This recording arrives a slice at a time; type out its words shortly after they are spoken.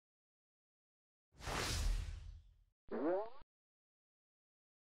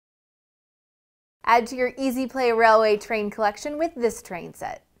Add to your Easy Play Railway train collection with this train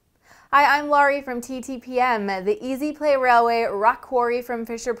set. Hi, I'm Laurie from TTPM. The Easy Play Railway Rock Quarry from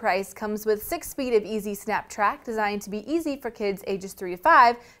Fisher-Price comes with 6 speed of easy snap track designed to be easy for kids ages 3 to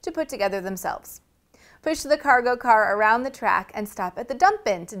 5 to put together themselves. Push the cargo car around the track and stop at the dump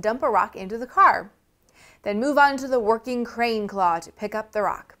bin to dump a rock into the car. Then move on to the working crane claw to pick up the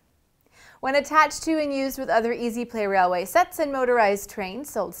rock. When attached to and used with other Easy Play Railway sets and motorized trains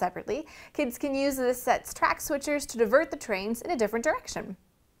sold separately, kids can use this set's track switchers to divert the trains in a different direction.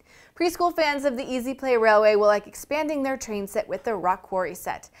 Preschool fans of the Easy Play Railway will like expanding their train set with the Rock Quarry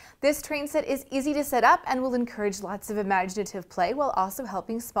set. This train set is easy to set up and will encourage lots of imaginative play while also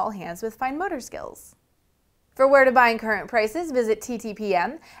helping small hands with fine motor skills. For where to buy and current prices, visit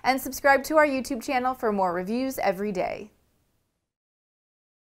TTPM and subscribe to our YouTube channel for more reviews every day.